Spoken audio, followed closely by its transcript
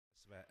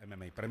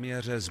MMA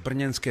premiéře z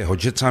brněnského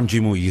Jetsam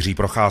gymu Jiří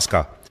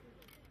Procházka.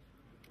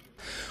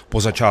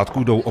 Po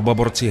začátku jdou oba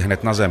borci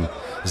hned na zem.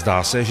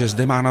 Zdá se, že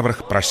zde má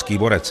navrch pražský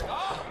borec.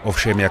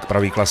 Ovšem, jak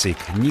praví klasik,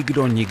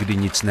 nikdo nikdy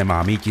nic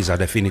nemá míti za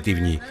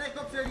definitivní.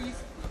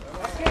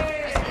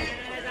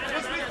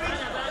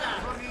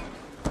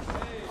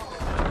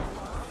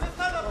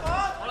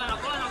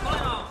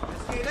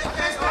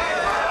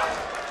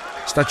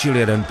 Stačil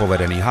jeden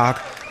povedený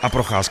hák a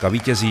Procházka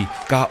vítězí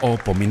KO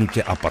po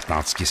minutě a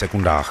 15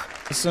 sekundách.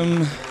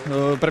 Jsem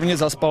prvně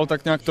zaspal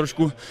tak nějak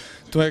trošku,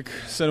 to jak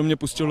se do mě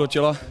pustil do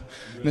těla.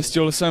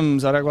 Nestihl jsem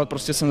zareagovat,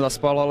 prostě jsem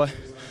zaspal, ale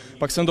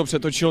pak jsem to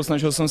přetočil,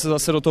 snažil jsem se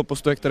zase do toho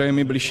postoje, který je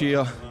mi bližší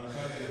a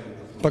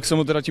pak jsem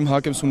ho teda tím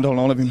hákem sundal,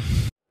 no nevím.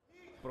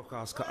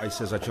 Procházka až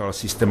se začal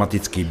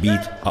systematicky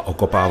bít a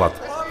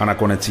okopávat. A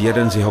nakonec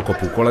jeden z jeho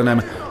kopů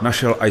kolenem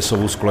našel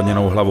Ajsovu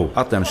skloněnou hlavu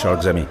a ten šel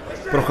k zemi.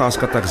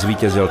 Procházka tak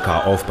zvítězil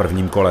KO v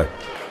prvním kole.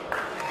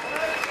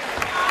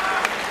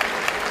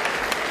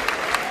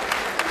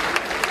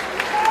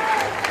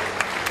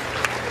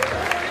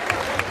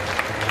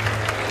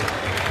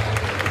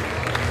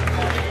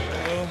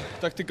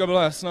 Taktika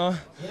byla jasná.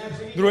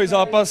 Druhý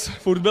zápas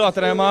furt byla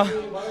tréma.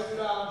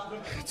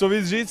 Co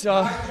víc říct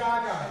a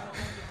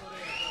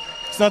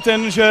snad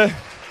ten, že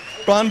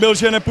plán byl,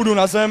 že nepůjdu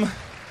na zem,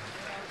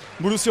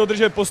 budu si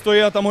održet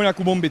postoji a tam ho nějak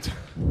ubombit.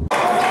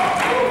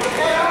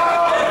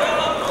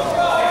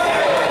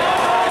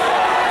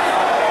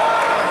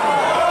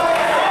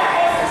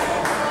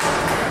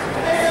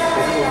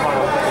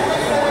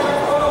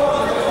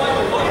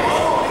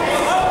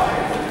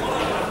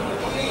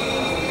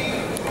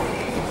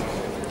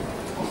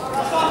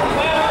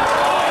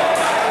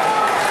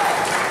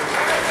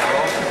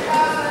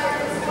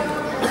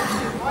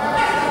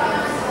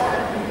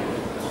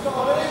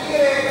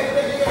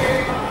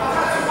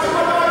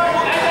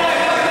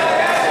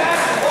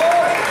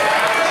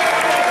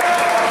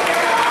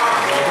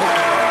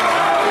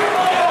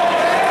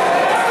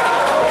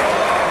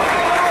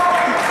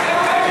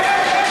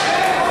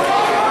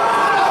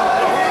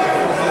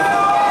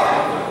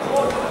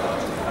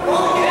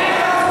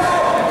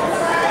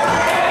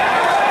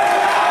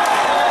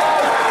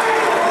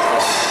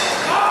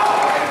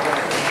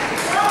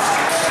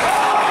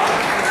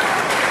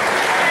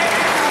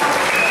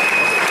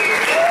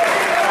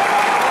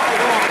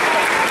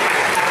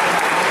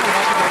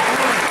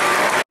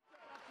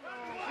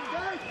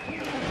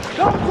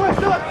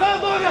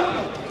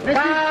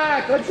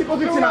 Tak, lepší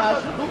pozici máš.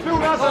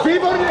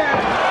 Výborně.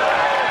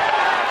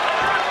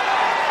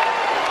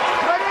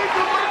 Zvedej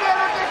tu prdě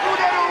do těch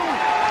úderů.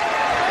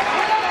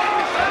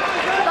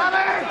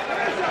 Stavej.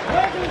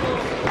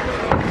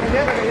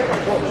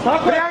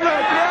 Triangl.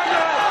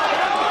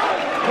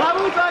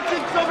 Hlavu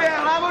tlačit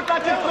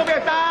k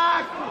sobě,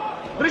 tak.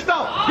 Drž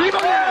to,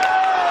 výborně.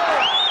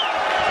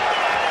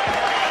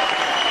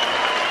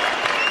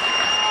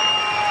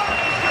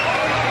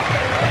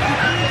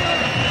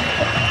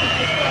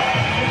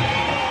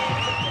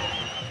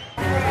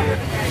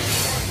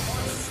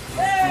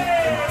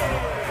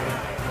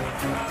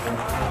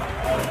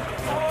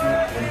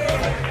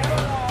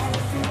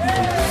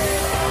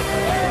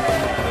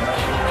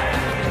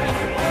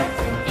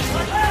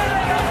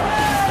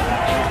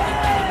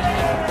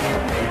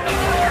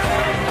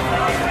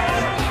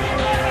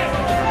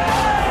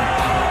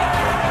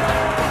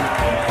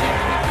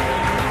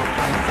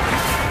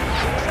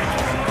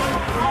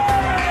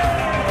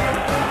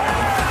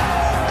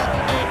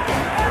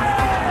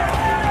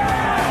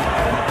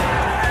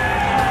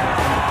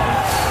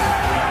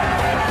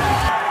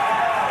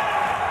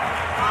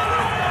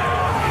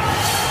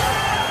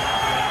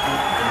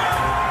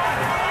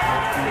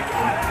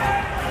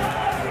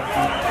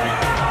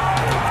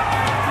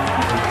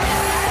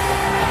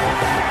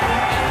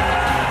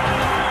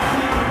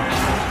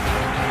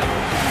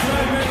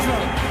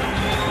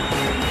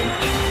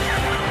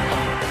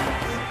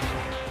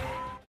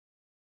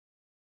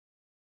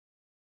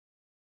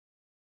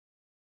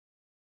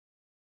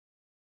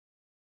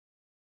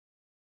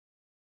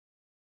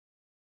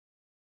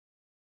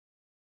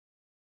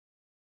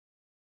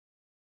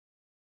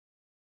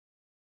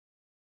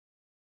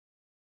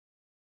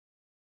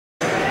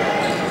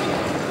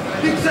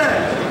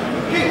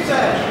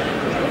 Chytře!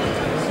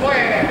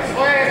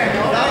 Svoje,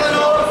 no. Dále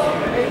nos!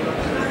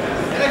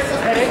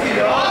 Hezky,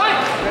 jo?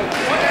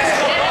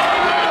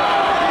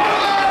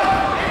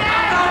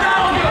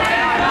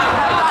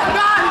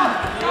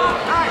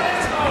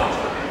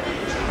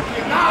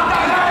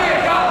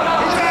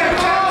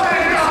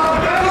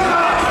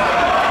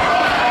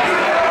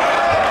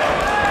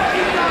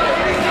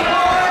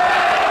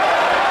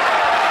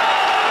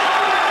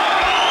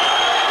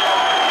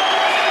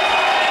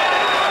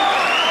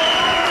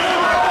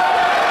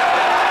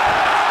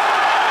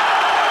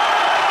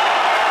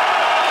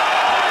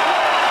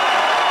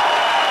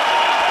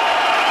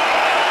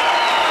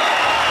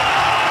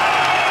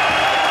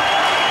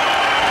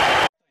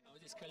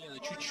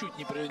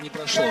 не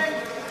прошло.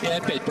 И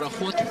опять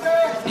проход,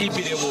 и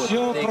перевод.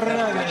 Все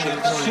правильно,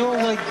 все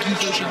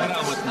логично. Очень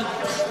грамотно.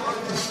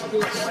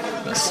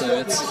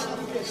 Красавец.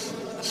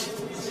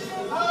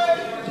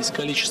 из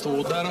количества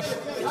ударов.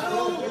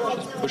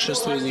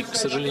 Большинство из них, к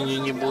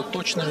сожалению, не было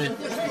точными.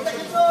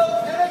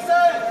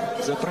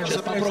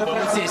 Сейчас попробуем.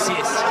 Вот здесь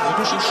есть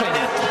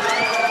удушение.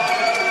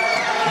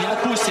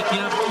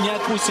 Не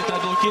отпустит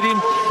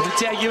Абдул-Керим.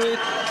 Вытягивает,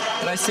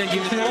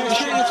 растягивает.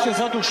 Все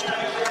задушит.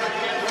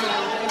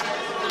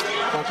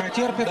 Пока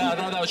терпит. Да,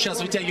 вот сейчас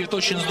вытягивает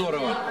очень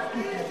здорово.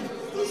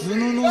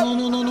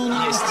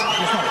 Ну. Есть.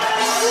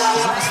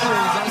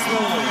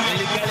 Заснул.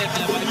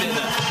 Великолепная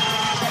победа.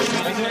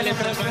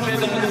 Великолепная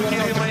победа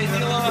Абдул-Керима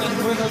Edilova.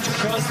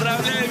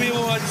 Поздравляем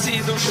его от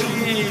всей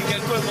души.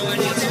 Какой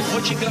молодец.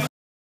 Очень грамотно.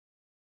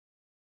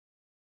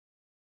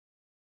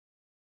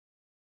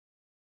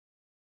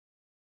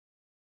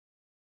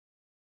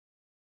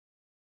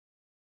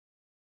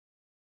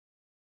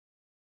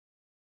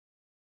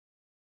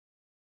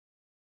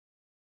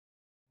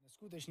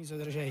 Skutečný se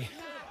držej.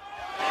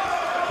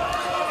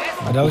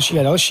 A další.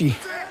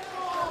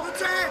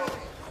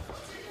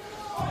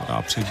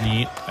 A před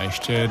ní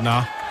ještě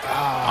jedna.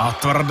 A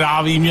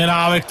tvrdá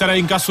výměna, ve které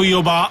inkasují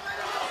oba.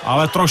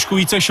 Ale trošku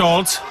více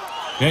Šolc.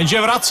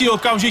 Jenže vrací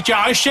okamžitě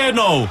a ještě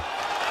jednou.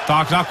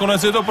 Tak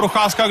nakonec je to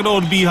Procházka, kdo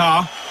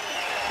odbíhá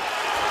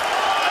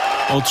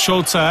od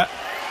Šolce.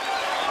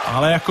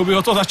 Ale jako by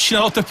ho to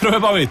začínalo teprve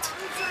bavit.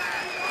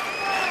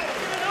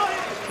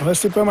 Ale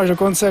si pojďme až do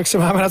konce, jak se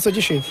máme na co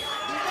těšit.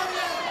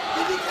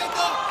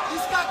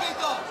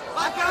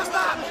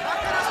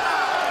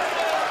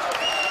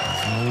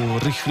 Znovu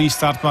rychlý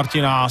start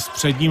Martina s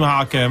předním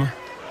hákem.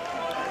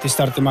 Ty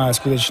starty má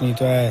skutečný,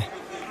 to je...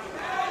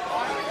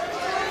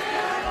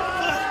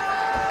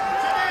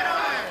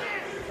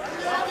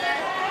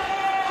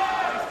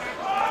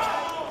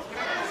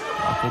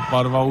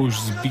 Oba dva už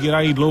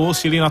sbírají dlouho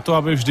síly na to,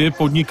 aby vždy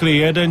podnikli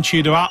 1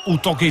 či 2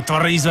 útoky.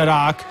 Tvrdý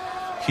zvedák,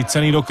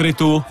 chycený do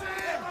krytu.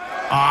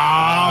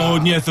 A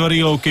hodně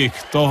tvrdý low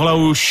kick. Tohle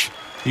už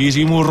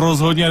Jiřímu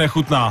rozhodně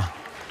nechutná.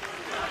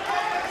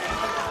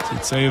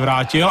 Sice ji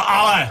vrátil,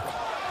 ale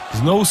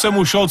znovu se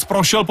mu Šolc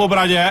prošel po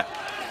bradě.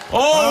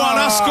 A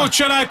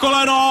naskočené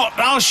koleno,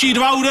 další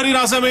 2 údery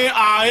na zemi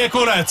a je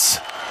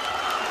konec.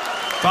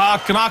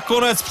 Tak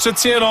nakonec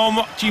přeci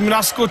jenom tím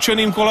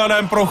naskočeným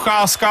kolenem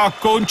Procházka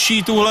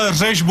končí tuhle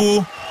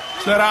řežbu,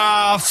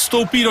 která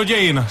vstoupí do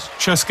dějin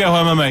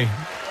českého MMA.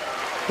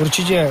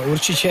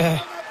 Určitě.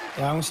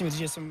 Já musím říct,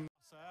 že jsem...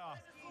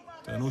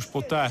 Ten už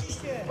poté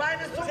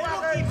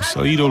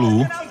musel jít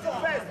dolů.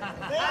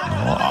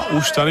 No a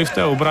už tady v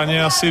té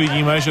obraně asi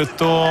vidíme, že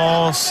to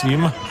s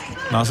ním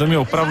na zemi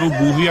opravdu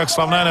bůh ví, jak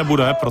slavné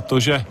nebude,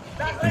 protože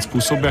ten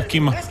způsob,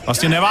 jakým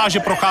vlastně neváže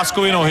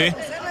Procházkovi nohy,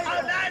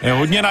 je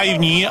hodně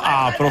naivní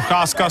a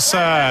Procházka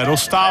se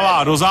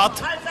dostává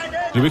dozad.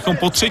 Kdybychom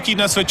po třetí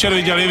dnes večer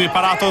viděli,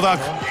 vypadá to tak.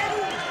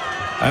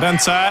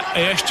 RNC,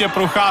 ještě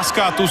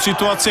Procházka tu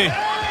situaci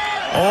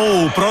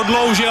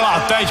prodloužil a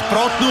teď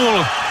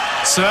protnul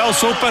svého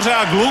soupeře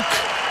a gluk.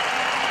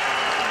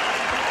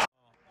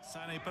 Se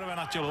nejprve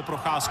na tělo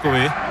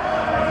Procházkovi.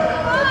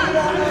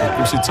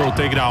 Pokusit se o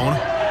takedown.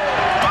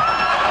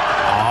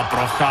 A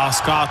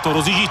Procházka to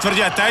rozjíždí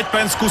tvrdě. Teď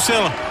Penz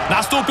zkusil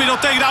nastoupit do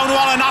takedownu,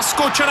 ale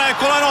naskočené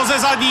koleno ze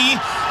zadní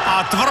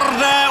a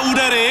tvrdé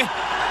údery.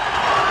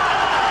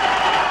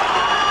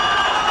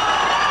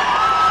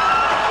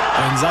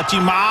 Penz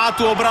zatím má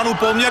tu obranu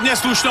poměrně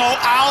slušnou,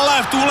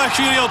 ale v tuhle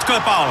chvíli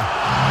odklepal.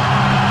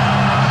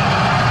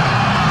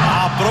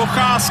 A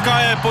Procházka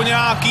je po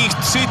nějakých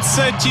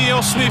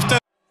 38 vteřin.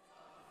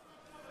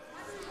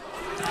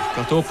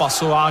 Toho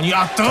pasování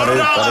a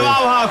tvrdá levá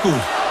v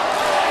háku.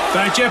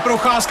 Teď je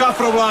Procházka v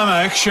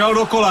problémech, šel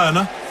do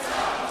kolen.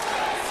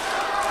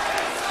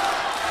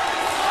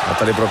 A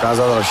tady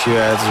prokázal další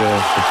věc,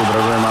 že pokud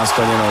bradu nemá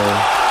skleněnou.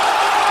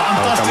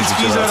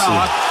 Fantastický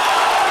zvedák.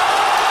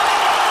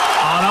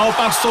 A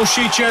naopak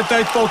Stošić je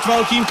teď pod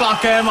velkým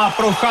tlakem a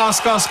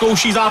Procházka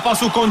zkouší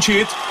zápas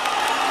ukončit.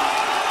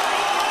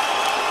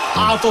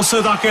 A to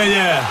se také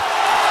děje.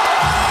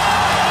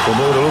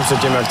 Klobouk dolů před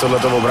tím, jak tohle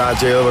to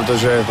obrátil,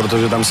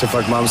 protože tam si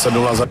fakt mám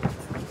sednul na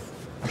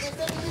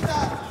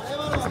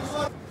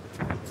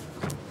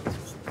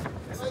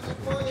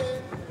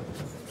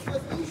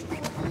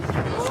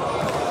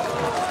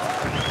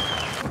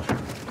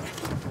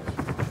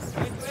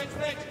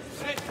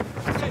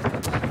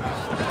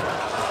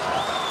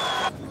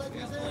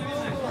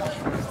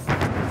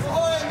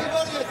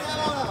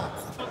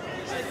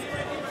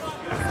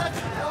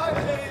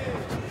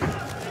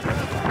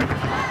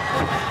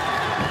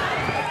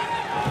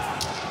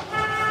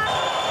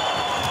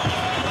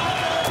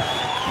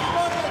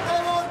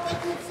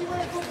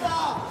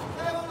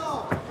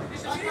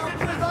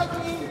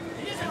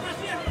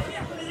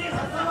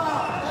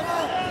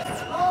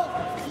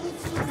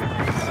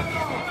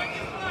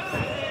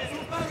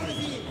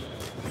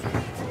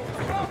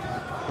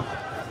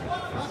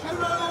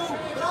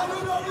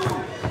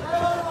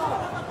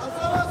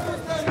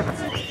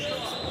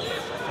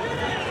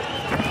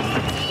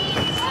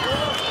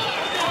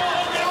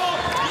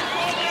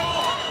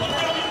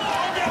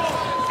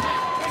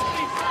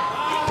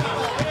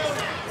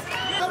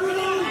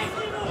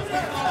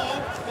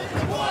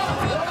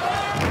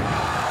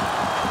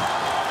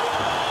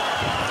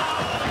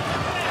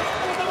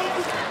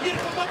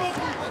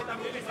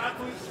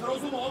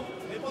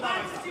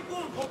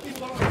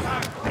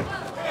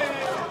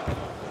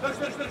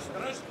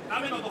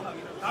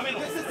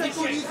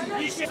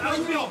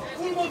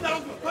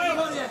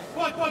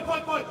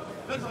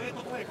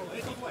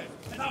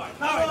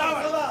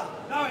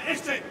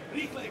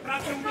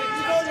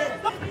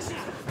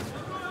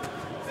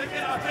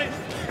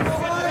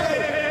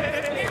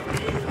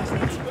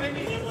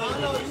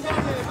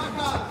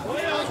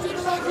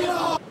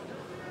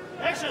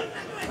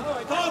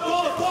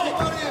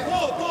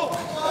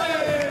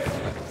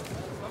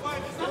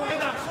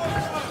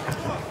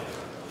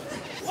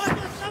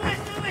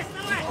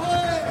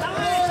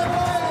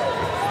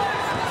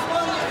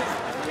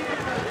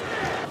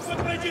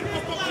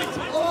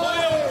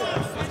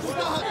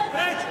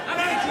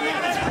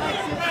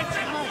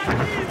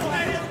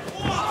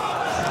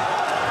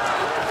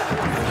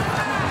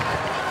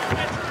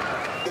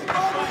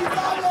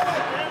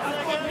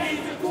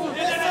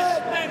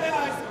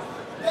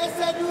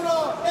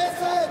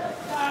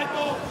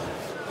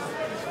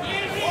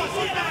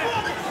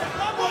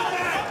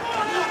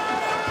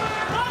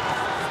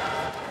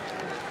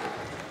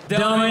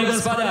Дамы и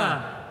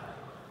господа,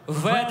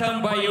 в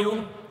этом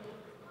бою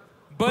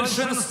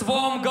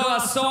большинством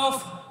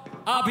голосов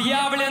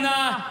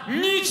объявлена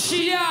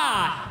ничья!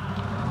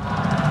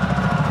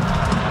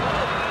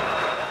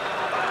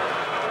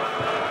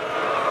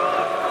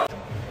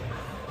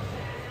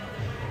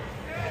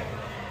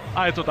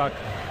 A je to tak.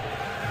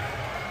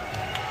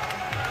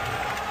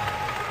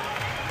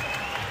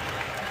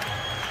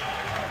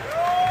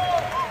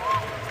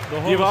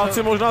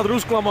 Diváci možná trochu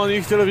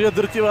zklamaní, chtěli vidět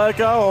drtivé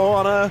KO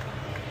a ne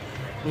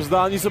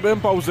vzdání se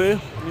během pauzy.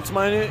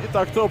 Nicméně i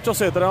tak to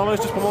občas je. Tady máme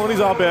ještě zpomalený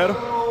záběr.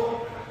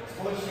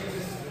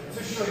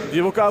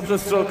 Divoká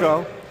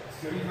přestřelka.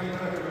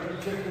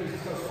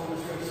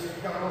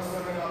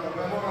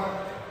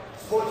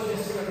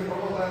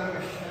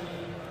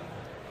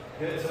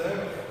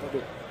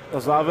 Ta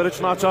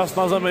závěrečná část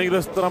na zemi,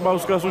 kde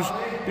Stambrauskas už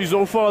když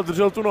zoufal,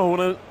 držel tu nohu,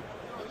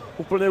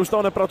 úplně už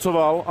tam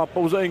nepracoval a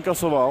pouze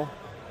inkasoval.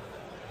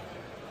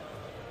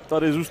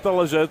 Tady zůstal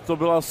ležet, to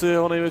byla asi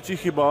jeho největší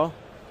chyba.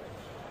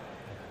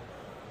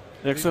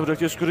 Jak jsem řekl,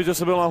 těžko říct, že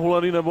se byl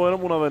nahulený nebo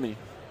jenom unavený.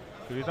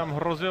 Kdy tam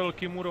hrozil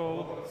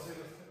kimurou.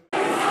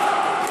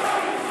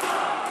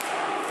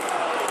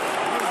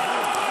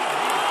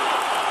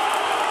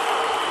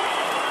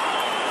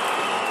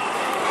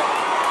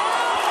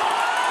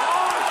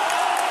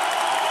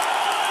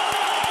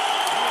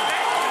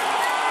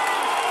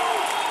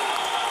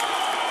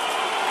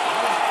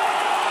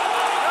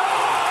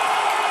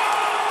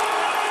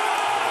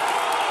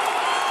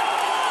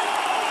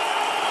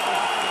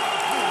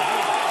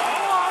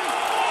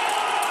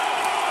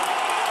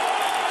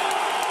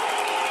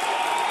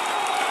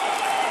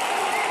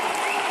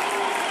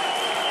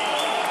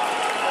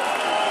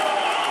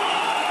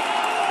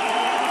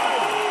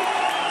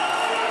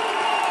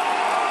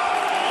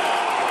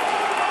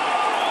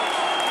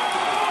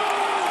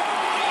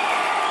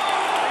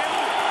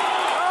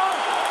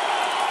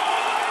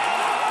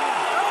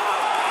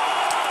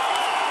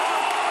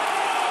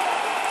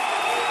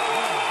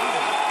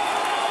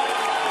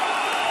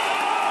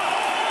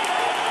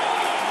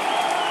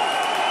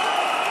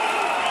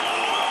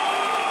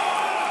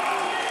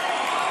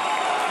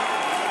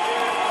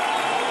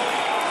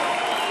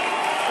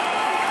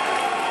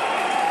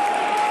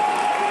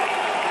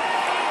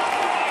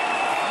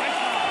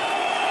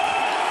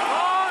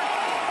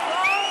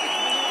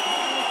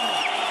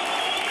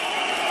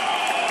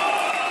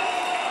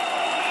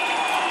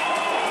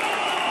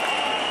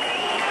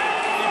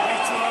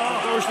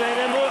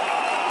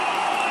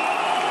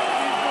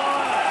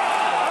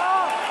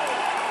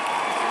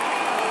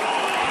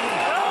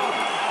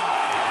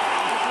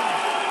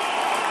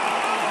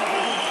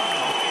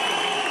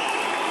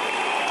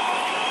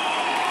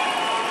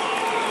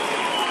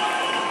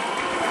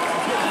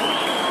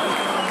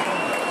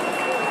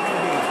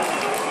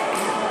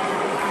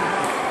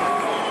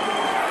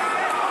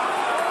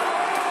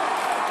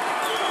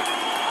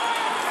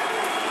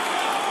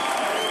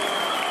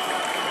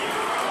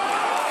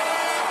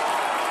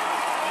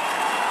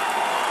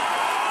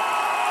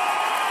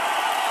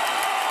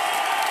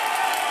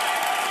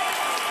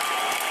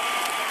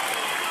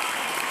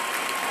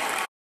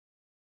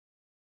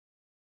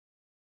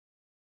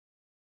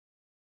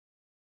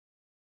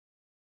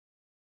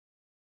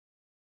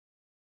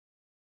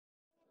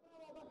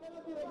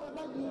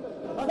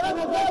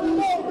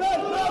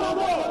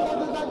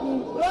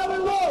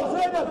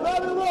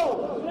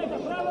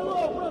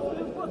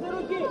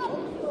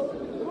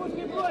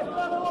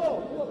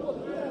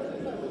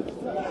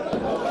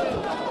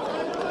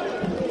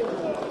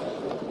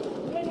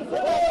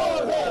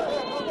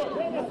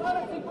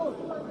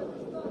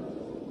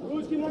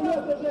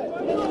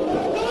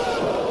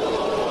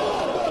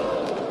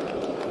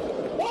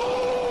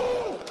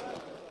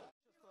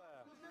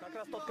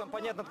 Тот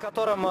компонент, над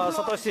которым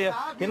Сатоси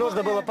и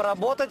нужно было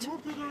поработать.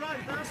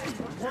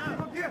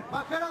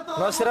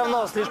 Но все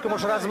равно слишком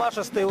уж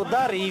размашистый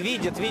удар и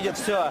видит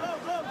все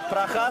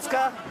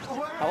Prochazka,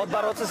 а вот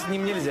бороться с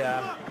ним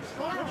нельзя.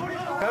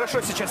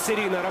 Хорошо сейчас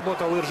серийно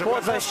работал Иржи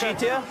по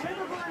защите.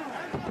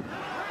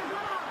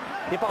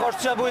 И похоже,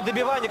 сейчас будет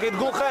добивание, говорит,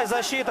 глухая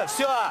защита.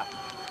 Все.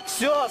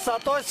 Все,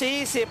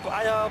 Сатоси Исип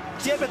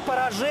терпит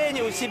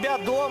поражение у себя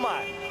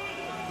дома.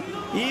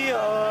 И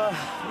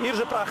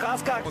Jiří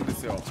Procházka.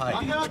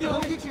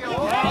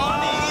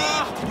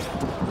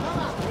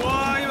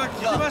 今聞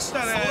きました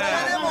ね。そ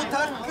れでもタ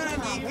ックル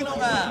に行くの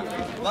が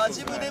ワ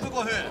ジム・ネム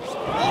コフ。この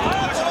プロ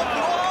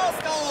ハー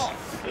スカを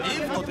リ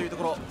フトというと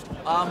ころ。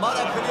ま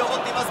だ首を持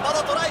っています。ま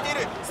だ捉えてい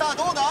る。さあ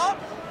どうだ。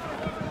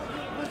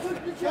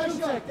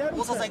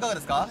大沢さんいかが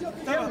ですか。入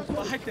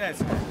ってないで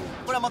すね。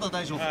これはまだ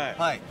大丈夫。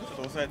はい。ちょっと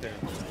抑えてる。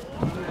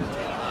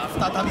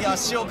再び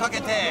足をか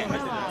けて。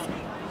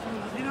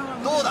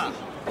どうだ。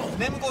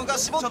ネムコフが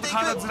絞っていく。ちょ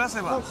っと体ずら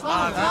せば。外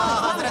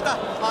れた。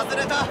外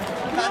れた。立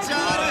ち上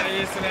がる。いい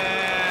ですね。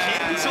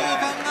緊張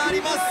感があ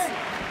ります。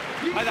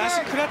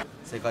足くらっ。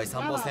世界サ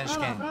ンボ選手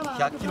権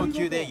100キロ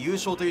級で優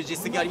勝という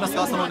実績あります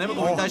が、そのネム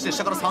コフに対して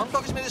下から三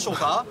角締めでしょう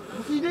か。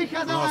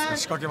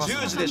仕掛けます。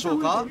十字でしょ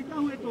うか。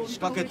仕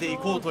掛けてい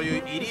こうとい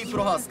うイリー・プ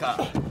ロハースカ。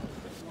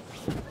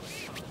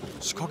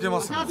仕掛けま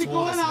すね。そうですね。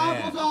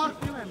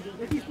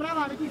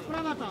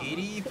イ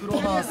リー・プロ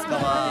ハースカ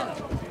は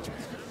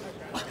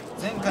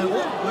前回腕を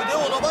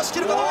伸ばしき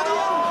るか。どうだ。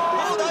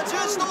どうだ。十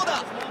字どう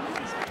だ。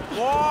抜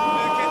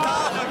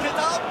け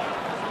た。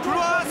プロ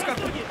ハースカ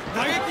打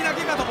撃だ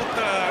けかと思っ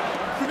たら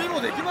首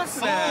もできます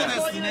ね。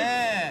そうです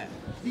ね。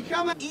いい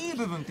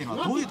部分っていうの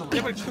はどういうところ。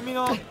やっぱり首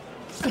のバン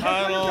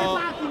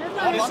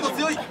ド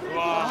強い。いや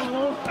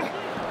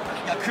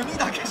首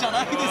だけじゃ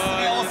ないですね。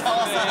大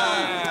沢さ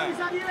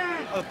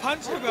ん。パン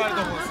チ力がある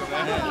と思うんですよね。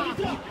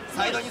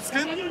サイドにつ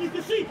く。プロ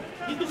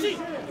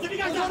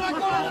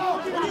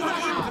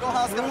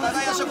ハースカの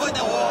長い足を越えて、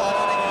ス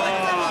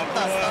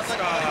タンドに変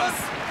わりま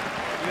す。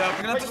いや、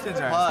くなってきてん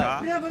じゃ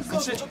ないですか。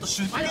そしてちょっと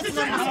出血に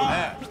なりますよ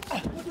ね。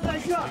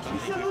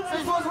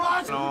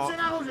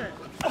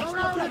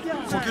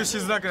呼吸し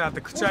づらくなっ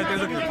て口開いてる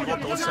時にポコ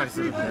ッと落ちたりす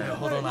るんで。なる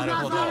ほどなる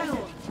ほど。プロ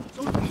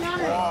ハ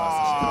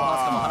ー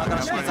スカも鼻か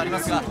ら出血ありま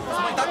すが、その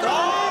タックル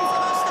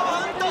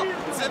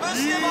潰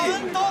してマウ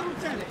ント。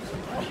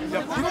い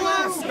や、プロ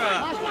ハースカ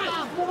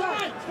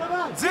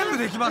全部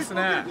できます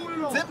ね。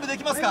全部で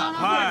きますか。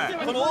はい。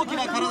この大き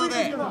な体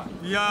で。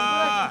い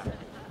やー。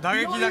打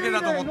撃だけ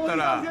だと思った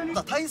ら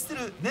対す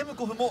るネム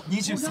コフも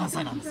23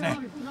歳なんですね。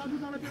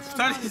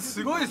2人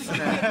すごいですね。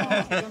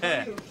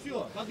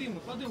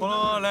こ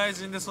の雷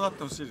神で育っ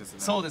てほしいですね。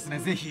そうですね、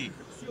ぜひ。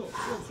も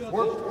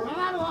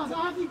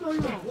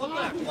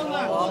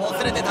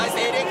つれて体勢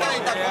入れ替え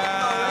た今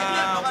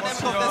度はネム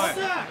コフです。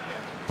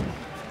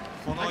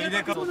この入れ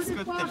替えを作っ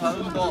てパウ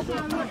ンド。立ち上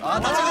がってる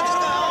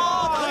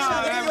か。立ち上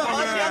がりは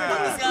前にあったん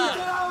ですが。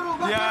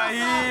いや、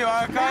いい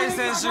若い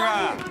選手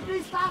が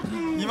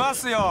いま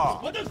す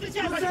よ。い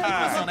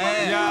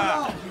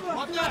や、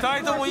2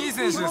人ともいい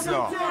選手です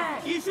よ。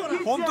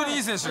本当にい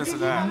い選手です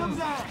ね。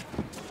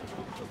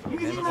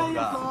ネムコフ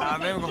が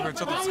ネムコフ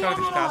ちょっと疲れ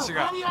てきた。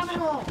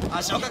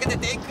足をかけて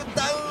テイク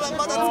ダウンは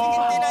まだつききっ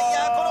ていない。い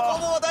や、この攻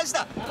防は大事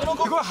だ。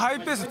このハイ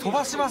ペース飛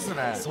ばします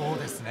ね。そう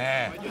です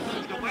ね。すご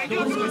い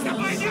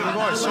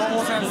消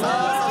耗戦。さ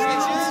あ、そ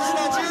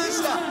して十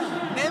字だ。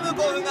ネム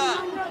コフが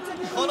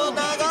この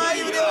長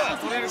い腕を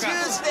十字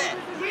で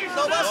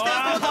伸ばしていこ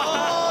うと。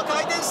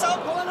回転した。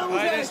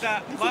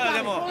まだ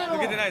でも抜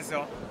けてないです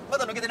よ。ま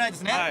だ抜けてないで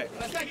すね。はい。ど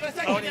う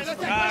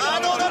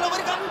だ。登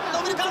るか。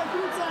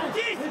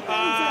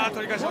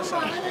取り返しまし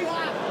た。すご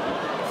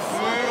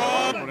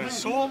い。これ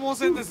消耗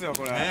戦ですよ、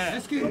これ。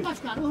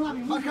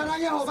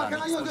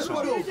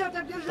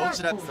ど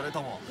ちら。それ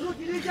とも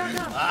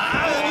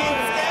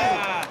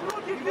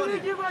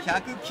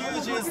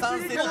193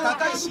センチの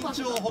高い身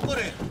長を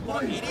誇るこ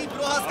のイリー・プ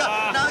ロハース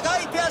カ、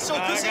長い手足を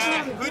駆使して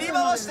振り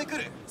回してく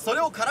る。そ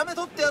れを絡め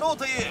取ってやろう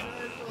という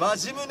ワ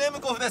ジム・ネム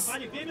コフです。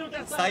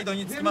サイド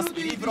につきますイ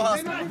リー・プロハー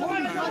スカ。再びこの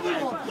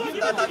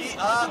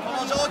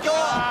状況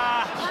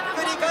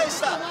繰り返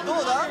した。ど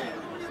うだ。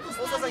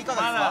大沢さんいか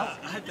がですか。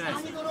入ってないで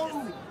す。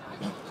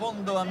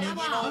今度は右の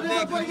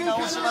腕振り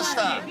直しまし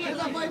た。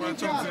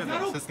ちょっとずれて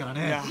ます。ですから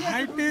ね。いや、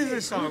ハイペース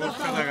でしたもん、動き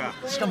方が。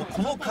しかも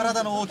この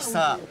体の大き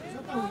さ。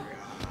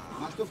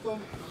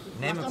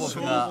ネムコ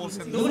フが185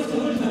センチ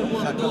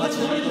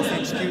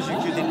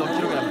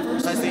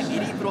 99.6kg、 対するイリ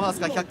ー・プロハース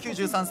が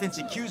193セン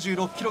チ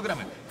 96kg。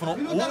 この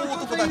大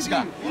男たち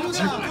が10分間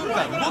動き続けるという。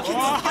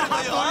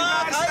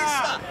返し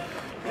た。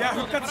いや、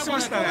復活しま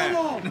したね。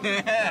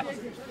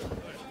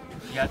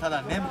いや、た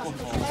だネムコ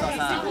フも大沢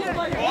さん、どう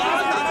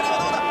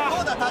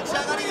だ。立ち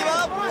上がりに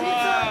はゴ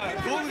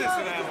ムです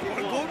ね。こ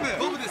れ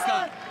ゴムです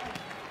か。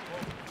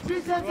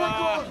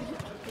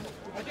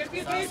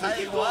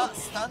最後は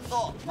スタン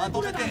ドま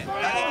とめて打撃を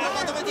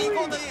まとめてい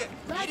こうという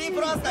イリー・プ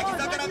ロハースカ。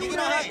膝から右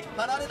の範囲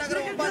離れなが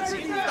らもパンチ、再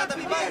び前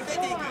に出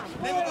ていく。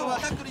ネムコフは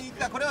タックルに行く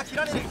が、これは切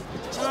られる。ち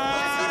ょっと疲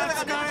れ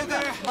たがネムコ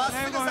フがまっす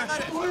ぐ下が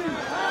る。飛び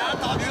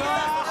込んだ。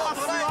それを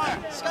捉え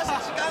た。しかし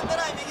時間が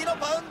ない。右の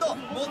パウンド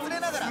もつれ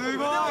ながら腕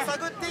を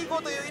探っていこ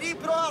うというイリ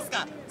ー・プロハース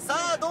カ。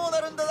さあどう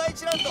なるんだ。第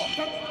1ラウンド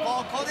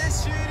ここで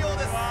終了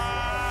です。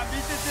見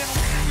てても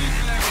きついで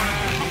すね、これ。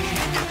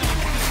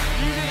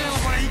見てても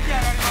これ息上が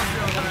ります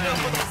よ。絶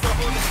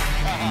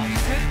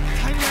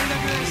対にやりたく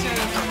ない試合で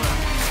すよ、これ。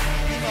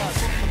今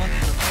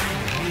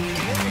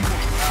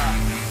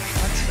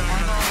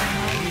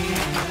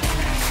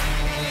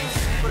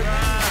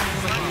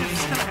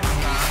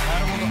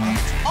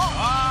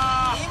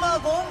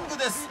ゴング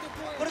です。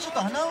これちょっ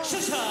とアナウンス。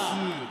今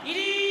イ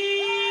リ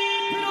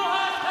ー・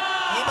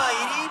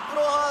プ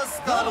ロハー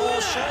スカの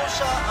勝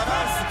者ア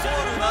ナウンスコー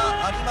ル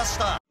がありまし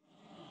た。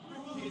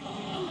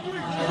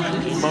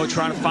Mo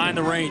trying to find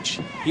the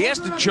range. He has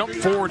to jump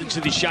forward into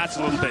these shots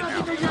a little bit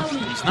now.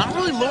 He's not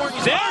really lowering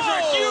his... There's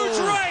a huge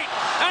right,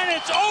 and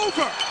it's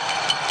over.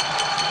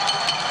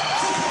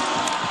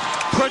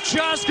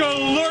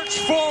 Prochazka lurched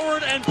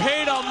forward and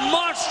paid a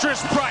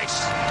monstrous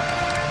price.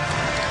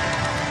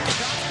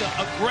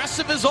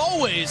 Aggressive as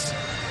always,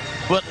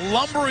 but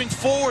lumbering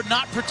forward,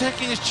 not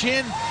protecting his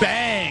chin.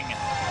 Bang!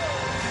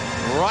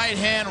 Right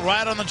hand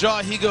right on the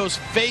jaw. He goes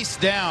face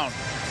down.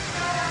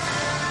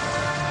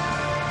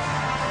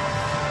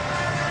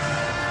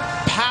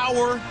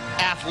 Power,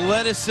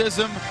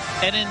 athleticism,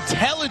 and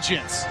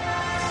intelligence.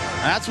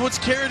 That's what's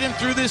carried him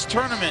through this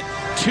tournament.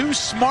 2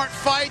 smart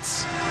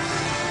fights,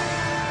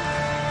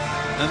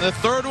 and the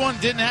third one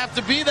didn't have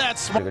to be that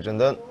smart. 这个震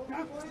蹬，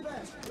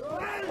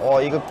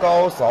一个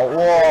高扫，哇，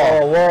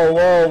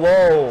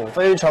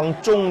非常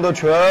重的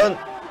拳，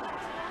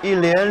一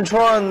连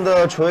串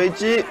的锤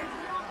击。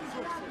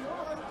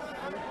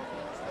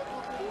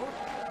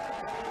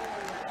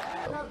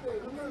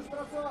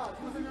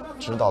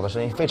指导的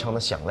声音非常的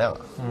响亮啊。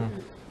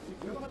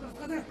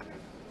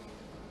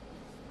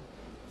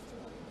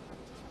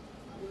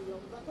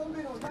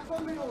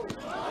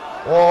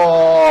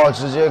哇，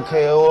直接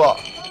KO 了，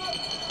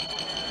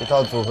一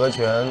套组合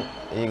拳，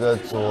一个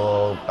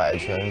左摆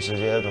拳，直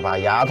接就把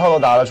牙套都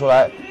打了出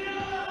来。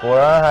果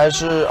然还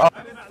是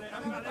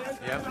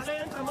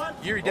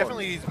Jiri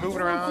definitely is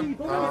moving around.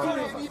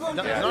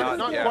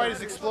 Not quite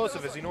as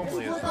explosive as he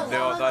normally is.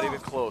 No, not even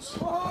close.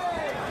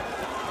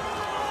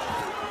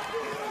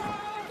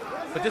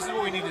 But this is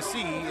what we need to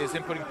see, is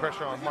him putting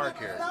pressure on Mark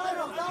here.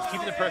 He's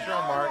keeping the pressure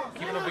on Mark,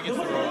 keeping him against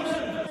the ropes.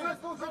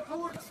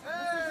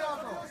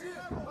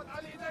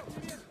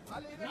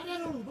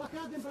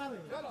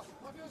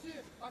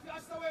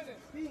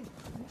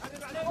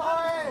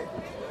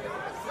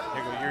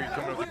 Here go Jiri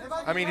coming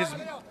up. I mean,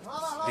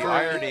 the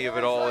irony of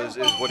it all is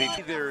what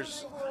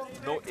there's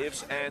no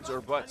ifs, ands,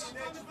 or buts.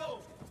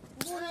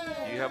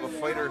 You have a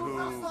fighter who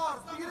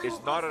is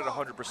not at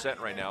 100%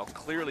 right now.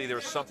 Clearly,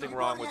 there's something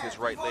wrong with his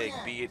right leg,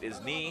 be it his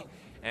knee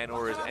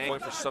or his ankle, going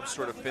for some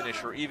sort of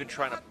finish, or even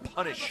trying to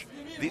punish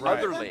the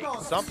other leg.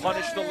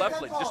 Punish the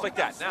left leg, just like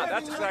that. Now,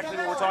 that's exactly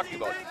what we're talking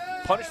about.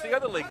 Punish the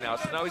other leg now,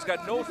 so now he's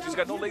got no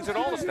legs at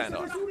all to stand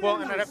on. Well,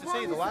 and I'd have to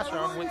say the last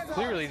round went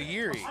clearly to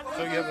Jiri.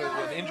 So you have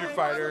an injured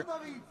fighter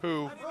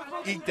who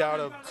eked out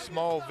a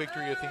small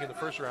victory, I think, in the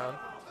first round.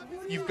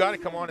 You've got to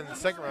come on in the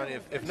second round,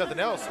 if nothing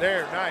else.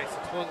 There, nice.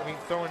 I mean,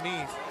 throwing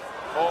knees.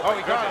 Oh,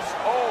 he got it.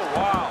 Oh,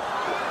 wow.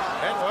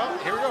 And, well,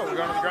 here we go. We're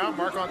going to the ground.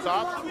 Mark on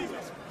top.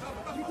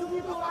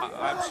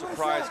 I'm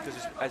surprised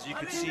because, as you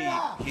can see,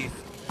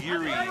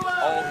 Jiri,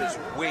 all his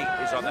weight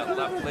is on that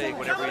left leg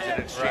whenever he's in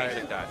an exchange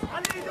like that.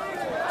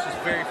 It's just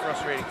very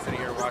frustrating sitting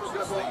here watching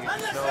this thing. You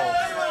just know.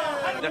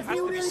 That has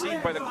to be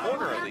seen by the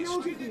corner, at least.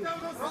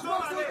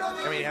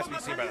 I mean, it has to be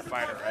seen by the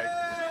fighter, right?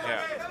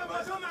 Yeah.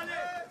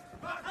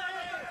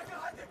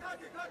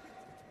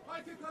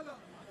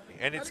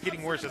 And it's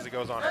getting worse as it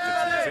goes on. It's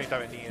at the same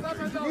time a knee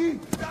injury.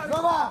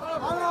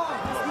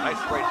 Nice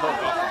right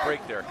hook off the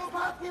break there.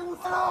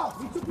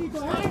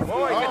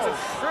 Oh, he gets a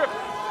strip.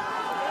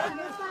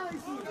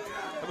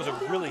 That was a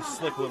really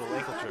slick little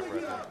ankle trip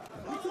right there.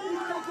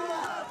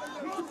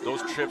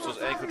 Those trips, those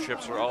ankle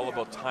trips are all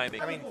about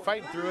timing. I mean,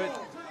 fighting through it.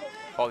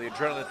 Oh, the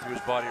adrenaline through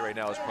his body right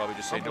now is probably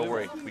just saying, don't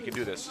worry, we can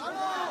do this.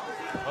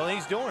 Well,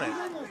 he's doing it.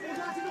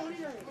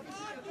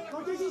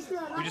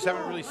 We just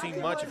haven't really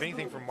seen much, if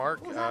anything, from Mark.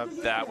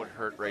 That would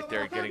hurt right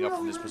there, getting up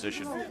from this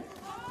position.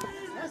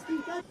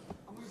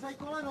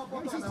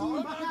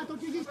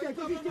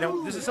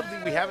 Now, this is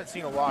something we haven't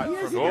seen a lot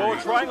from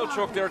Jiri. Triangle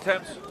choke there,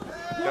 attempts.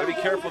 Got to be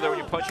careful there when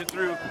you punch it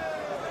through.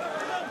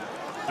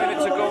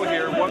 Minutes to go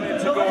here. 1 minute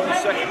to go in the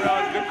second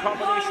round. Good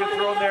combination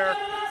thrown there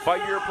by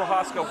Jiri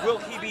Prochazka. Will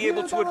he be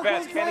able to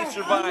advance? Can he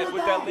survive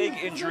with that leg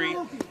injury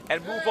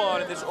and move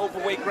on in this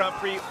openweight Grand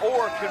Prix?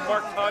 Or can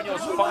Mark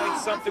Tanyos find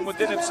something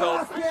within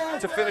himself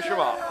to finish him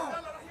off?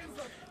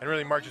 And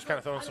really, Mark just kind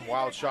of throwing some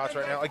wild shots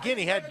right now. Again,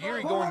 he had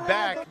Jiri going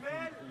back.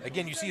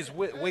 Again, you see his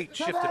weight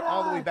shifted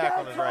all the way back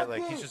on his right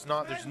leg. He's just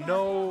not, there's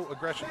no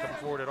aggression coming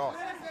forward at all.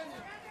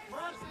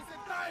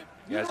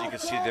 Yeah, as you can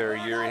see there,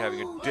 Jiri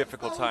having a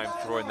difficult time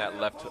throwing that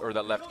left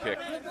kick.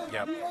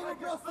 Yep.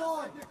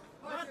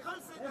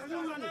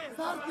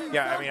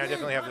 Yeah, I mean, I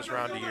definitely have this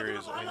round to Jiri.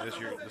 I mean,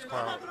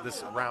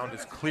 this round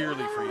is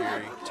clearly for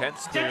Jiri.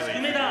 Tense, clearly for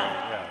Jiri.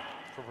 Yeah,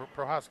 for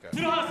Prochazka.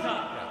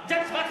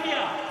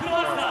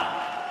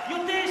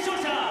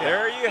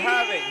 There you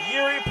have it.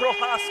 Jiri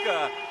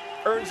Prochazka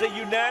earns a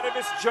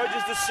unanimous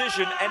judge's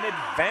decision and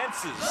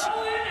advances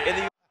in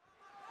the...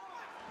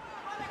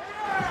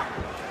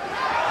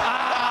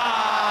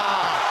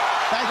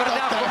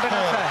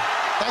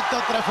 Tak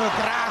to trefil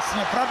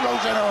krásně,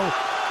 prodlouženou.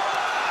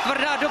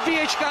 Tvrdá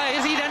dobíječka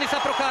Jiří Denisa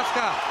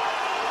Procházka.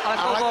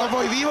 Ale to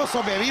ví o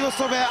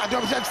sobě a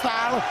dobře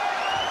stál.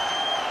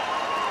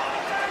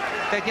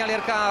 Teď měl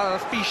Jirka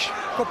spíš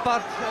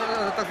kopat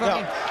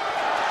takzvaný.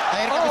 A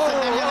Jirka by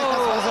se neměl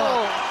nechat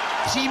svazovat.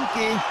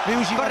 Přímky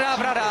využívat. Tvrdá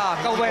brada,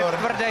 Cowboy,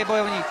 tvrdý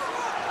bojovník.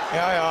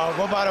 Jo,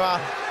 oba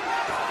dva.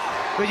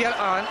 Viděl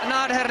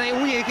nádherný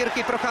únik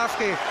Jirky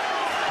Procházky.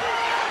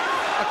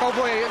 A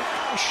Cowboy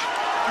už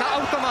na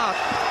automat.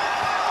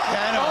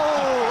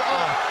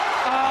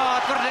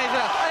 Tvrdý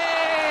byl.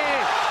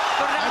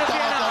 Tvrdá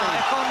doběna,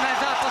 konec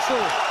zápasu.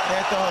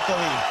 Je to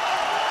hotový.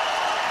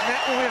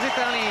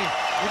 Neuvěřitelný.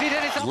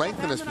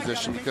 Lengthen this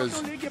position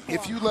because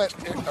if you let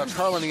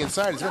Karl on the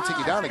inside, he's going to take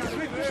you down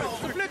again.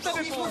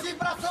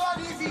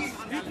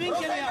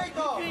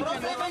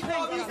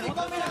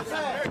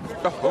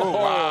 Oh,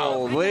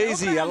 wow.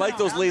 Lazy. I like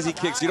those lazy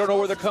kicks. You don't know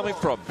where they're coming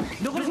from.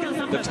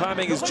 The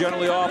timing is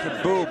generally off,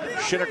 and boom,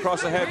 shin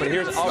across the head. But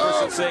here's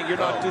Albertson saying, you're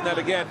not doing that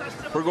again.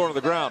 We're going to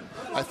the ground.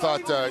 I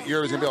thought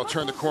Jiri was going to be able to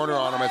turn the corner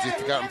on him as he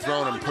got him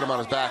thrown and put him on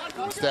his back.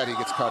 Instead, he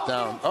gets caught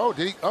down. Oh,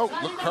 did he? Oh,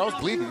 look, Karl's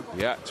bleeding.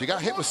 Yeah. So he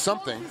got hit with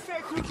something.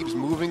 He keeps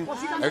moving.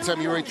 Every time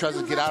Jiri tries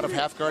to get out of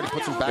half guard, he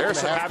puts him back There's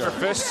in the half some guard.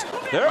 after fists.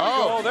 There we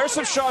go. There's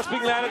some shots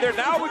being landed there.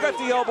 Now we got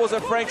the elbows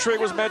that Frank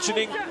Trigg was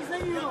mentioning.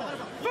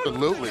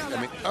 Absolutely.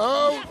 I mean,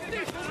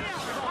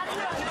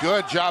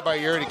 good job by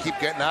Jiri to keep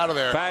getting out of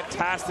there.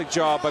 Fantastic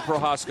job by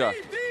Prochazka.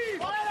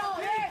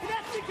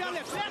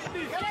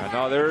 And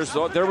now there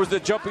was the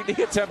jumping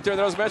knee attempt there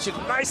that was mentioned.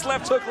 Nice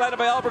left hook landed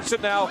by Albertson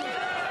now.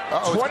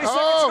 20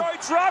 seconds ago, he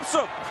drops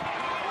him.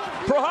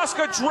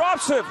 Prochazka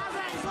drops him.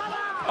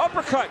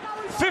 Uppercut.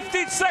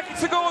 15 seconds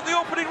to go in the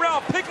opening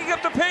round. Picking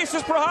up the pace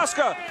is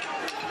Prochazka.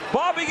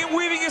 Bobbing and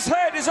weaving his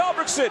head is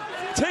Albertson.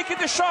 Taking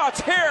the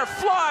shots. Hair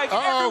flying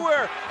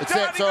everywhere. It's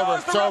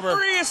over. The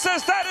referee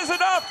says that is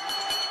enough.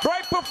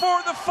 Right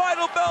before the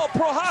final bell,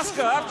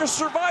 Prochazka, after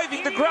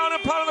surviving the ground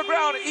and pound on the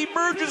ground,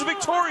 emerges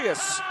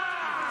victorious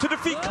to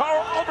defeat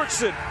Karl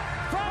Albertson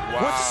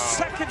with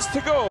seconds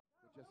to go.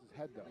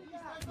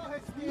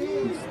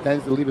 He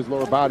tends to leave his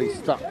lower body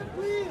stuck.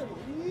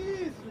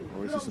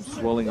 Or is there some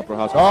swelling up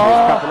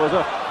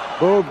Prochazka?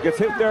 Boom, gets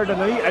hit there. A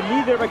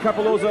knee there by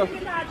Kapoloza.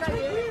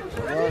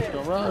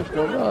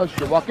 Don't rush.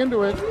 You walk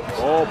into it.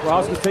 Oh,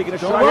 Prochazka's taking a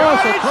shot.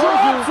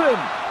 Drops him.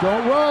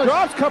 Don't rush.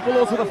 Drops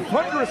Kapoloza with a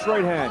thunderous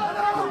right hand.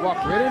 You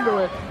walk right into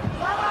it.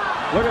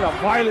 Look at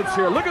the violence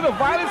here. Look at the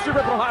violence here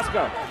by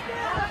Prochazka.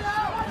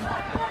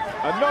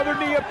 Another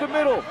knee up the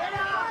middle.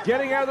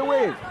 Getting out of the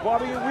way.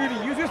 Bobbing and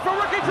weaving. Using his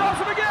footwork. He drops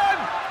him again.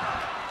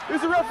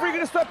 Is the referee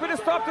going to step in and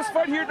stop this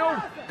fight here?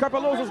 No.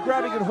 Kapoloza's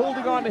grabbing and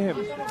holding on to him.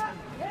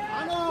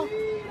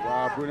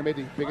 Wow, Bruno made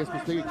the biggest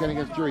mistake he can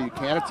against Jiri. You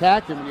can't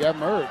attack him when you have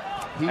him hurt.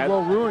 He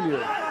will ruin you.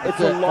 It's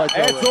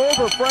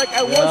over, Frank.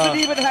 I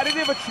hadn't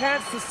even a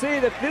chance to say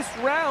that this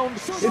round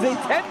is a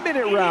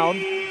 10-minute round.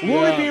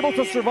 Will he be able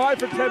to survive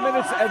for 10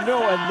 minutes? And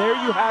no, and there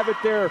you have it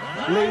there,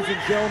 ladies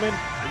and gentlemen.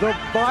 The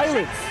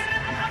violence,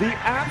 the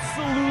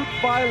absolute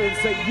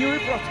violence that Jiri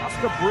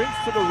Prochazka brings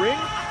to the ring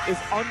is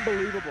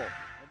unbelievable.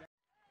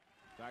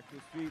 Back to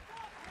his feet.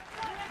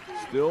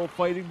 Still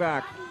fighting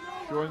back,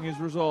 showing his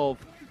resolve.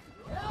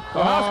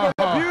 Prochazka,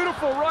 a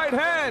beautiful right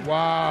hand.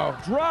 Wow.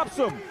 Drops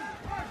him.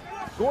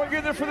 Going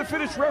in there for the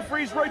finish.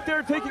 Referee's right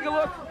there taking a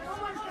look.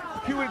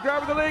 Hewitt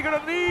grabbing the leg on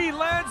a knee.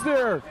 Lands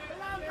there.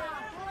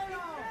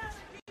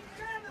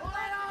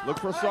 Look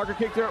for a soccer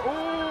kick there.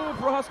 Oh,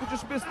 Prochazka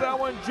just missed that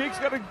one. Jake's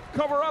got to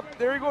cover up.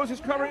 There he goes.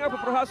 He's covering up,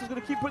 but Prochazka's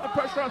going to keep putting the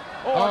pressure on.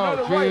 Oh,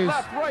 another right,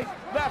 left, right.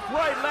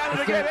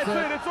 Landed again. That's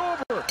it. It's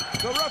over.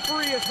 The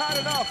referee has had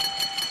enough.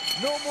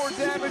 No more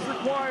damage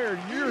required.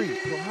 Jiri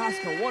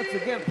Prochazka once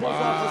again pulls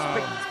off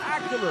a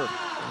spectacular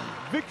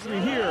victory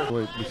here.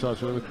 We saw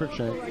it's really quick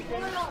shank.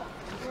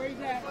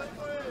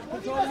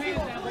 Control the hands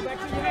now. Go back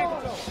to your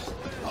ankle.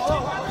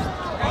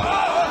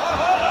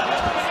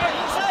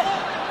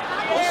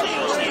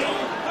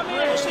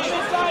 Come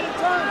inside and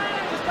turn.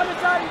 Just come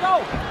inside and go.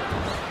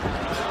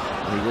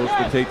 He goes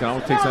for the takedown.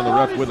 Takes on the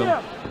ref with him.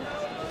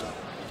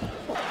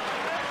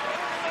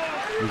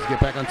 He needs to get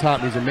back on top.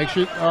 He needs to make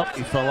sure. Oh,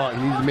 he fell out.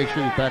 He needs to make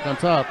sure he's back on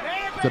top.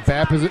 It's a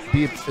bad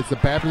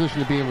position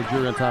to be in with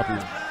Jiri on top of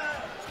you.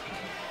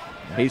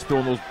 He's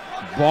throwing those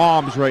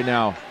bombs right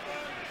now.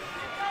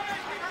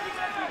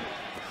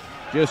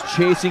 Just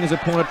chasing his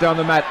opponent down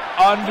the mat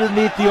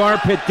underneath the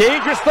armpit.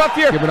 Dangerous stuff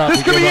here.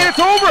 This could be it. It's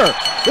over.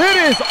 It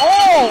is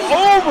all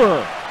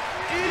over.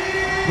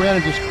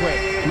 Brandon just quit.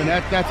 I mean,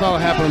 that's all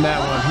that happened in that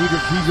one. He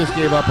just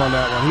gave up on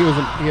that one.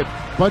 He had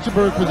a bunch of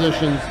bird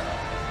positions.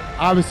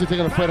 Obviously,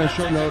 taking a fight on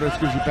short notice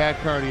gives you bad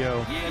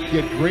cardio.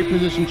 He had great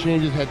position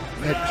changes. Had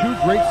two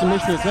great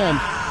submission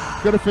attempts.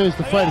 Could have finished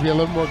the fight if he had a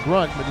little more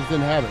grunt, but just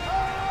didn't have it.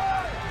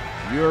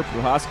 Jiri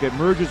Prochazka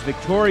emerges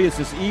victorious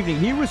this evening.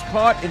 He was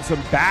caught in some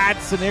bad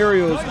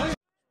scenarios.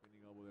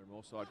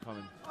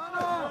 Coming.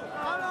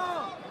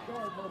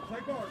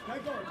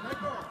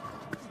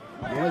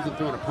 He wasn't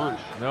throwing a punch.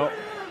 No.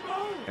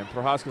 And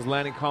Prochazka's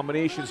landing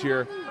combinations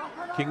here.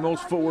 King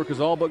Mo's footwork is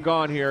all but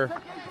gone here.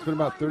 It's been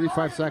about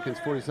 35 seconds,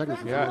 40 seconds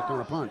since he's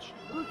thrown a punch.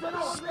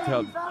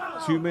 Still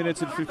 2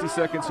 minutes and 50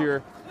 seconds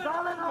here.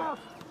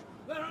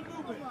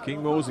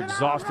 King Mo's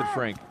exhausted,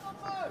 Frank.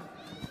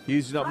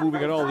 He's not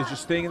moving at all. He's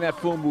just staying in that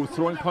phone booth,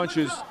 throwing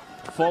punches,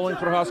 following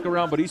Prochazka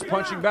around, but he's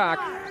punching back.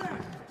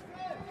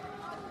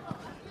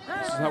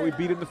 This is how we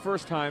beat him the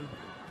first time.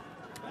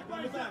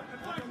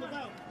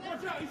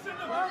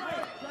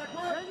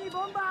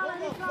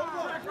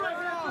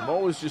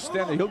 Mo is just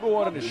standing. He'll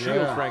go out on his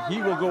shield, Frank.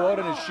 He will go out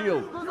on his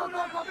shield.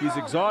 He's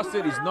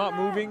exhausted. He's not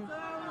moving.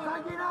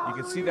 You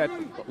can see that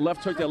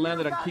left hook that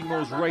landed on King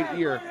Mo's right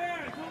ear.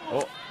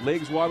 Oh,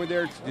 legs wobbly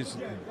there. Just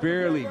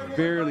barely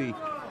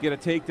get a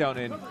takedown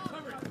in.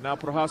 And now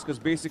Prochazka's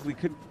basically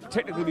could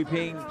technically be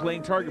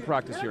playing target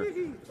practice here.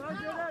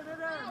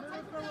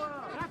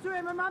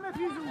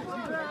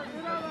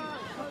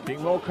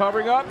 King Mo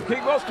covering up.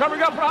 King Mo's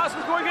covering up.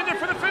 Prochazka's going in there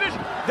for the finish.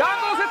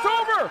 Down goes, it's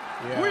over.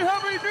 We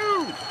have a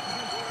new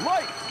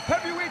light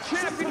heavyweight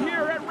champion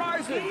here at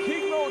Rizin.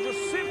 King Mo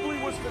just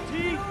simply was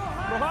fatigued.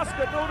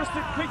 Prochazka noticed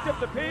it, picked up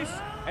the pace,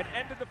 and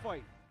ended the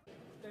fight.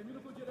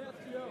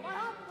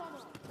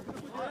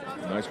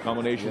 Nice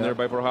combination there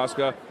by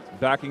Prochazka.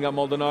 Backing up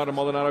Maldonado.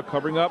 Maldonado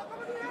covering up.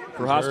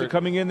 Prochazka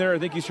coming in there. I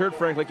think he's hurt,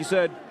 Frank, like you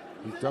said.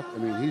 He's tough. I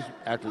mean, he's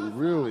acting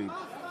really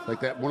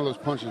like that. One of those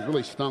punches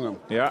really stung him.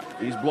 Yeah,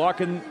 he's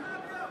blocking,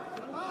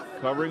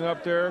 covering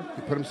up there.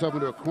 He put himself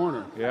into a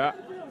corner. Yeah.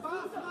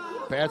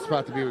 Bad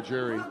spot to be with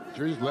Jiri.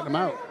 Jiri's letting him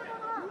out.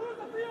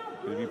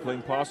 Gonna be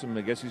playing possum.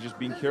 I guess he's just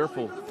being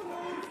careful.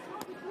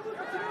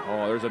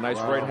 Oh, there's a nice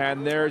right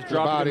hand there. He's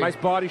dropping a nice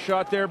body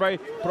shot there by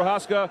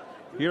Prochazka.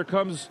 Here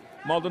comes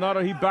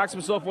Maldonado. He backs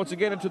himself once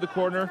again into the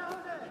corner.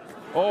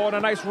 Oh, and a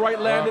nice right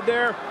landed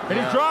there. And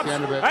he drops,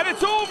 and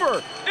it's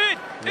over. It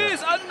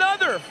is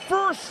another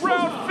first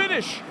round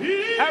finish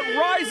at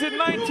Rizin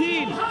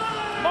 19.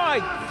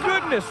 My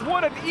goodness,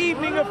 what an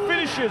evening of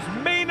finishes.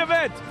 Main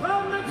event,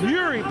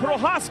 Jiri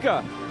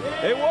Prochazka.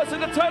 It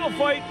wasn't a title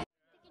fight.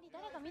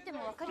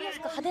 分かりやす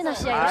く派手な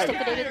試合をして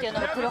くれるっていう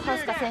のがプロハウ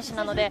スカ選手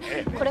なので、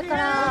これか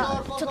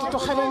らちょっとド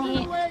派手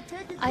に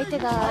相手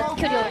が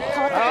距離を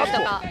変わった時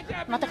とか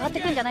また変わって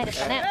くるんじゃないで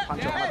すかね。パン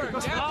チを放っていき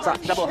ます。さあ、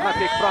ダブル放っ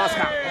ていくプロハウス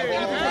カ。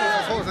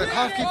そうですね、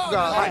ハーフキック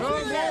が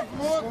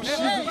少し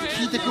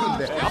効いてくるん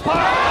で。アッパーカ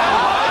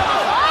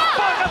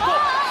ット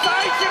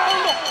第1ラウ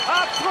ンド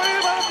あっとい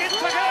う間の決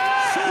着。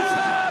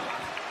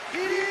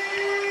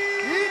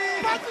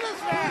一発です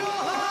ね。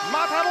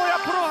またもや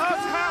プロハウ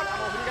スカ。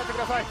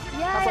い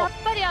ややっ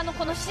ぱり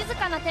この静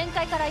かな展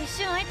開から一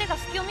瞬相手が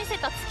隙を見せ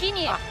た隙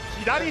に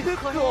左フッ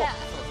クを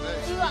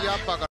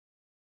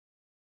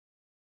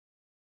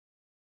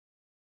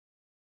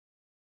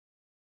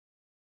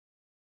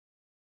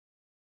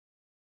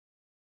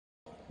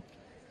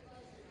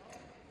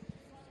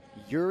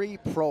Jiri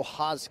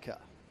Prochazka,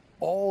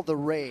 all the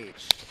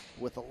rage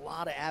with a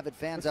lot of avid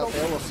fans out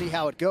there. We'll see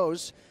how it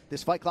goes.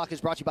 This fight clock is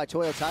brought to you by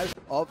Toyo Tires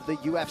of the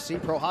UFC.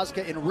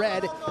 Prochazka in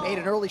red ate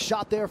an early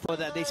shot there for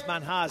that this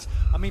man has.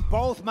 I mean,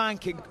 both men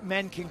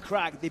can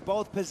crack. They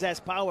both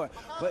possess power.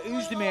 But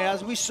Özdemir,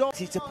 as we saw,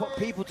 is to put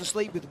people to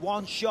sleep with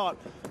one shot.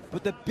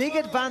 But the big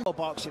advantage of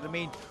boxing, I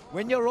mean,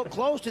 when you're up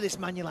close to this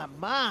man, you're like,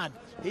 man,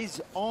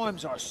 his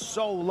arms are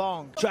so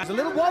long. There's a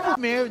little wobble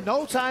here.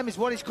 No time is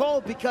what it's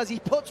called because he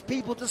puts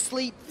people to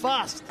sleep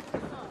fast.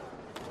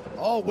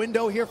 Oh,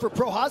 window here for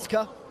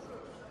Prochazka.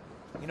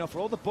 You know, for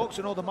all the books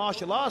and all the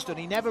martial arts, and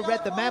he never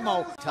read the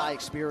memo. Thai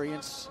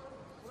experience.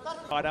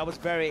 But I was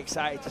very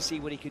excited to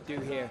see what he could do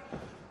here.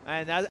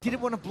 And I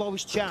didn't want to blow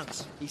his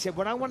chance. He said,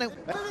 when I want to...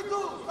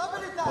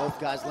 Both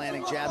guys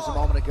landing jabs a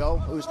moment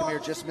ago. Özdemir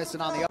just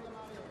missing on the up.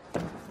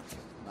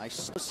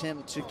 Nice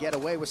him to get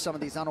away with some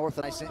of these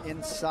unorthodox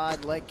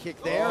inside leg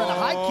kick there and a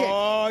high kick.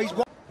 Oh, he's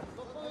a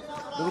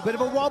little bit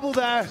of a wobble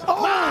there.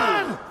 Oh,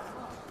 man!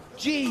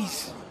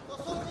 Jeez.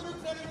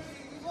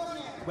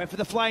 Went for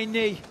the flying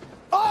knee.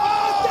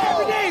 Oh,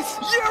 there it is!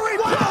 Jiri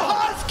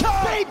Prochazka!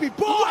 Baby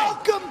boy!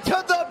 Welcome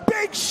to the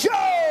big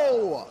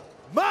show!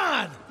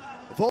 Man!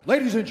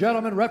 Ladies and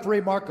gentlemen, referee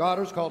Mark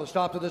Goddard's called a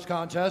stop to this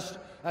contest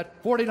at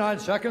 49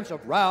 seconds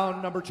of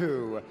round number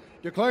 2.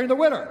 Declaring the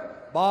winner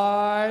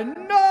by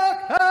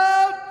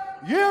knockout,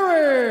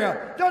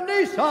 Jiri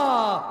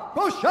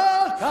Prochazka!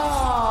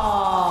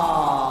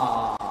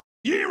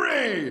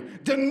 Jiri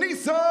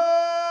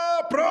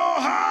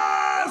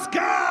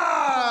Prochazka!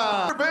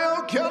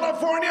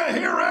 California,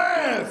 here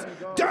is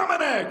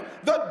Dominic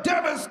the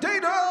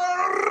Devastator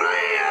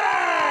Reyes!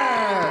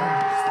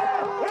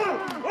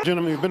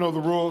 Gentlemen, you've been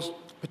over the rules.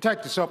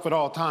 Protect yourself at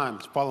all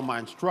times. Follow my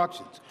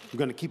instructions. We're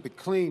going to keep it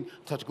clean.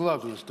 Touch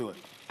gloves when let's do it.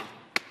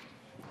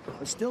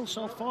 But still,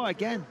 so far,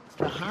 again,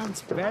 the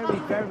hands very,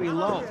 very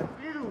low.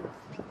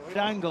 Good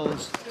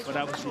angles, but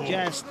I would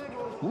suggest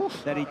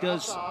that he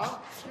does,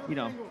 you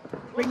know,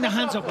 bring the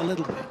hands up a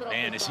little bit.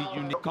 Man, is he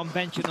unique?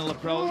 Conventional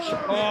approach.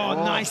 Oh,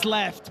 nice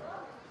left.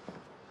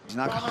 He's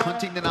not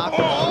hunting to knock.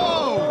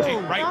 Oh!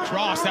 A right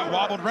cross that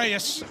wobbled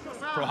Reyes.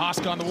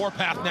 Prochazka on the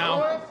warpath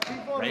now.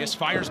 Reyes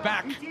fires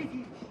back.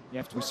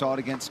 We saw it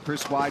against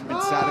Chris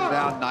Weidman, sat him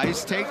down.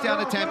 Nice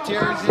takedown attempt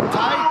here. He's in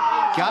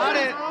tight. Got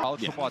it.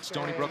 College football at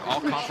Stony Brook,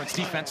 all-conference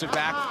defensive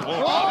back.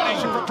 Whoa,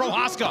 combination for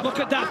Prochazka. Look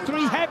at that,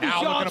 3 heavy now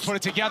shots. Now looking to put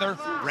it together.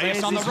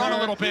 Reyes on the run a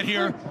little bit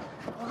here.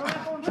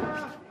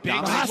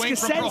 Big swing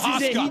from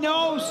Prochazka. It. He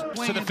knows.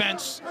 To the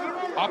fence.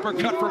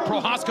 Uppercut for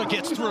Prochazka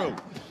gets through.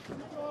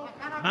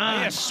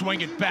 Reyes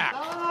swinging back.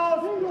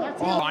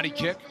 Body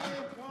kick.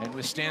 And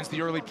withstands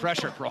the early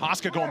pressure.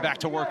 Prochazka going back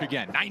to work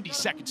again. 90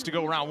 seconds to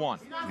go round 1.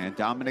 And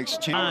Dominic's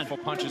chin. Powerful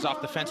punches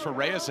off the fence for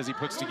Reyes as he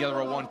puts together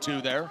a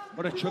 1-2 there.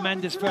 What a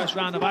tremendous first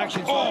round of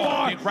action.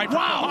 Right from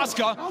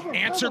Prochazka,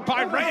 answered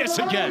by Reyes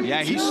again.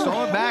 Yeah, he's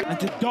throwing back. And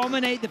to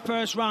dominate the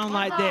first round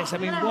like this, I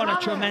mean, what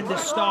a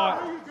tremendous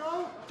start.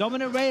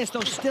 Dominant Reyes,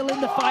 though, still in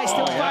the fight,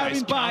 still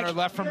firing back. Counter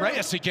left from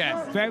Reyes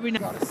again. Very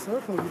nice.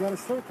 You got a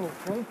circle,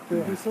 right?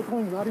 Yeah. You're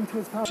circling right into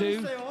his power.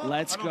 2,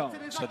 let's go.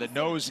 So the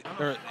nose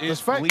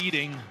is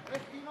bleeding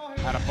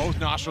out of both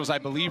nostrils, I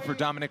believe, for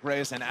Dominic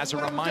Reyes. And as a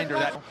reminder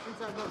that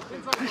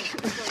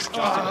Justin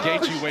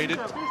Gaethje waited.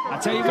 I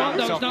tell you what,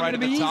 though, it's not going to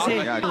be easy.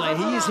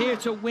 He is here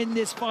to win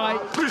this fight,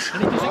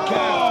 and he doesn't care.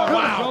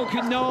 Wow.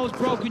 Broken nose,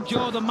 broken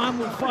jaw, the man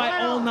will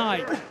fight all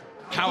night.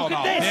 How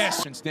about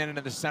this? And standing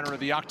in the center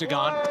of the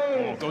octagon.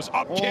 Oh, goes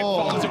up kick,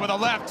 follows it with a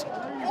left.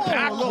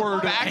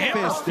 Backward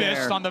hammer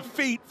fist on the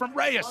feet from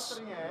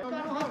Reyes.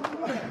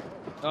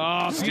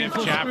 Oh, stiff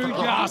jab from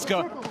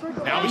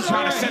Prochazka. Now he's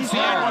trying to sense the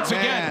end once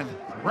again.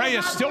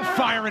 Reyes still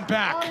firing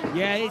back.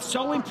 Yeah, it's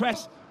so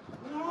impressive.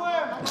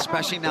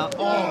 Especially now.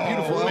 Oh,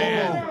 beautiful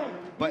elbow.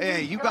 But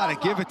hey, you got to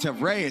give it to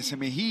Reyes. I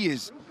mean, he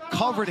is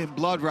covered in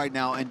blood right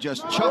now and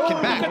just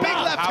chucking back. Big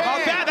left hand. How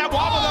about that? That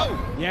wobble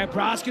though. Yeah,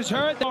 Prochazka's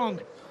hurt.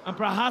 And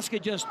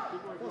Prochazka just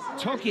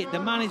took it. The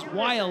man is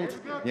wild.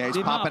 Yeah, he's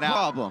popping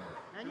out. Problem.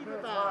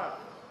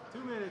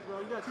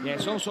 Yeah,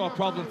 it's also a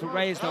problem for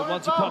Reyes, though,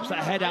 once he pops that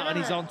head out and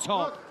he's on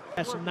top.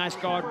 There's some nice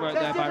guard work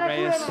there by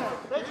Reyes.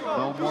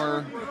 No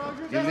more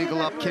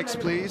illegal up kicks,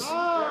 please.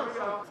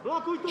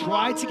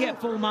 Tried to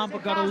get full mount,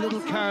 but got a little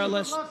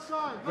careless.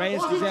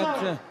 Reyes was able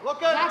to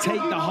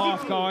take the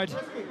half guard.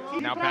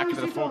 Now back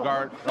into the full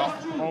guard.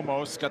 Oh,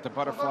 almost got the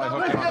butterfly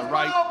hook in on the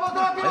right.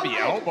 Heavy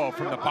elbow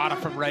from the bottom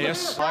from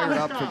Reyes. Fired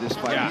up for this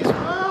fight. Yeah.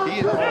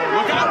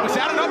 Look out, was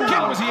that an up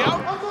kick? Was he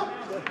out?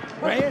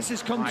 Reyes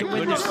has come to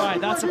win this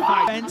fight. That's a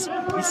fight. Penz,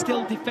 he's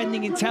still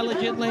defending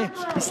intelligently.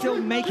 He's still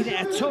making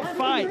it a tough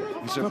fight.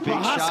 These are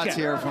big shots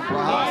here from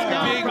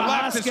Prochazka. Big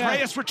left as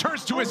Reyes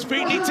returns to his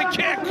feet, needs a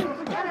kick.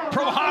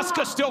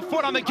 Prochazka still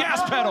foot on the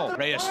gas pedal.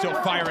 Reyes still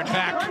firing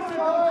back.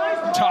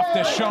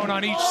 Toughness shown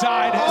on each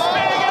side.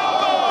 Spinning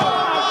elbow!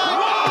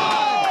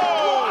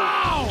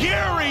 Wow!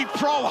 Jiri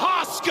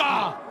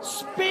Prochazka!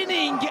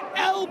 Spinning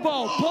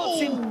elbow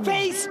puts him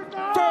face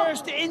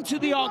first into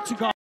the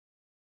octagon.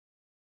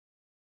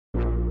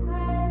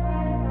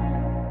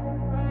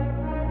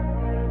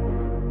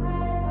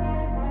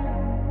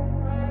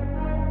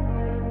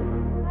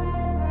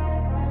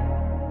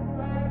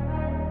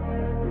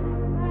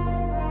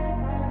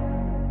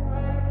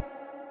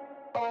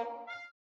 Oh.